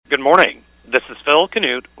Good morning. This is Phil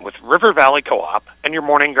Canute with River Valley Co-op and your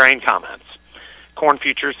morning grain comments. Corn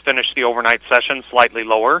futures finished the overnight session slightly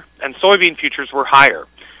lower, and soybean futures were higher.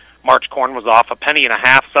 March corn was off a penny and a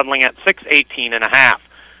half, settling at 6.18 and a half.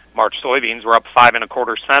 March soybeans were up 5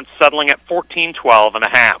 1/4 cents, settling at 14.12 and a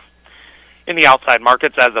half. In the outside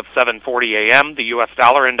markets as of 7:40 a.m., the U.S.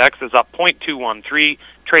 dollar index is up 0.213,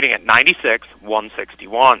 trading at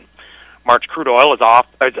 96.161. March crude oil is up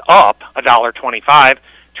 $1.25,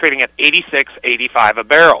 trading at 86.85 a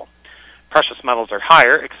barrel. Precious metals are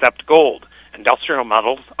higher, except gold. Industrial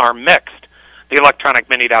metals are mixed. The electronic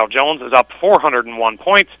mini Dow Jones is up 401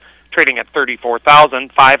 points, trading at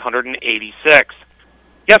 34,586.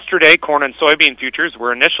 Yesterday, corn and soybean futures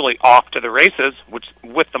were initially off to the races,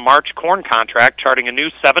 with the March corn contract charting a new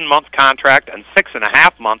 7-month contract and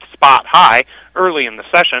 6.5-month spot high early in the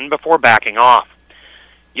session before backing off.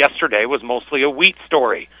 Yesterday was mostly a wheat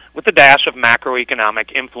story, with a dash of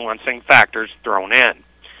macroeconomic influencing factors thrown in.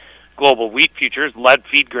 Global wheat futures led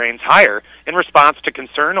feed grains higher in response to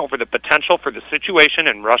concern over the potential for the situation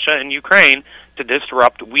in Russia and Ukraine to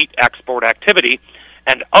disrupt wheat export activity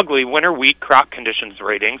and ugly winter wheat crop conditions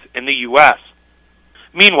ratings in the U.S.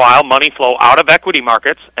 Meanwhile, money flow out of equity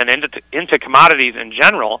markets and into commodities in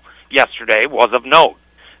general yesterday was of note,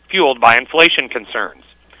 fueled by inflation concerns.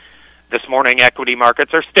 This morning, equity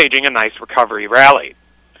markets are staging a nice recovery rally.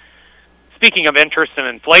 Speaking of interest and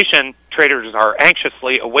inflation, traders are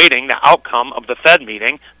anxiously awaiting the outcome of the Fed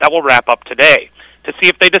meeting that will wrap up today to see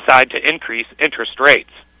if they decide to increase interest rates.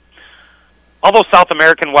 Although South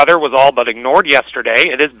American weather was all but ignored yesterday,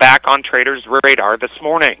 it is back on traders' radar this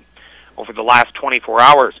morning. Over the last 24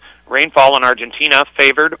 hours, rainfall in Argentina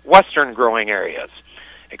favored western growing areas.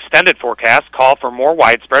 Extended forecasts call for more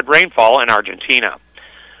widespread rainfall in Argentina.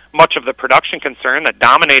 Much of the production concern that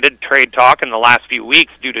dominated trade talk in the last few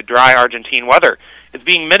weeks due to dry Argentine weather is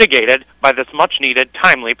being mitigated by this much-needed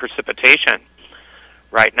timely precipitation.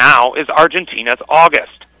 Right now is Argentina's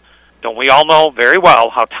August. Don't we all know very well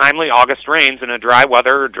how timely August rains in a dry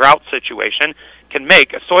weather or drought situation can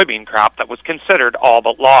make a soybean crop that was considered all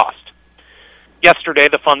but lost? Yesterday,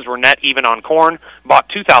 the funds were net even on corn, bought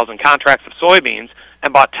 2,000 contracts of soybeans,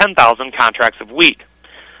 and bought 10,000 contracts of wheat.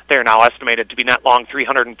 They are now estimated to be net long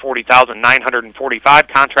 340,945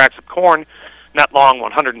 contracts of corn, net long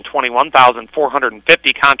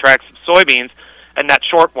 121,450 contracts of soybeans, and net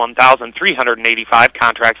short 1,385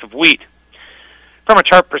 contracts of wheat. From a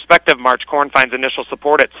chart perspective, March corn finds initial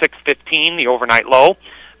support at 6.15, the overnight low,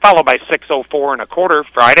 followed by 6.04 1/4,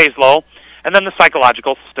 Friday's low, and then the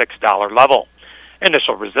psychological $6 level.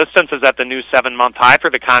 Initial resistance is at the new 7-month high for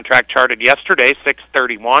the contract charted yesterday,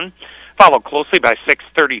 6.31, followed closely by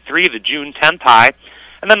 6.33, the June 10th high,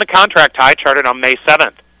 and then the contract high charted on May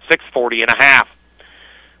 7th, 6.40 and a half.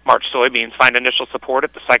 March soybeans find initial support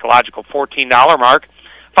at the psychological $14 mark,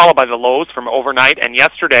 followed by the lows from overnight and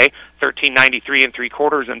yesterday, 13.93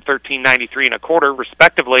 3/4 and 13.93 1/4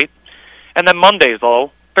 respectively, and then Monday's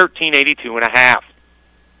low, 13.82 and a half.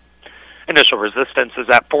 Initial resistance is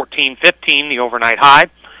at 14.15, the overnight high,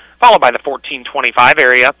 followed by the 14.25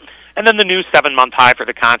 area, and then the new 7-month high for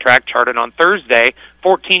the contract charted on Thursday,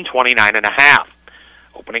 14.29 and a half.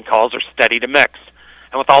 Opening calls are steady to mixed.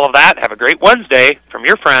 And with all of that, have a great Wednesday from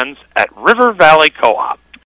your friends at River Valley Co-op.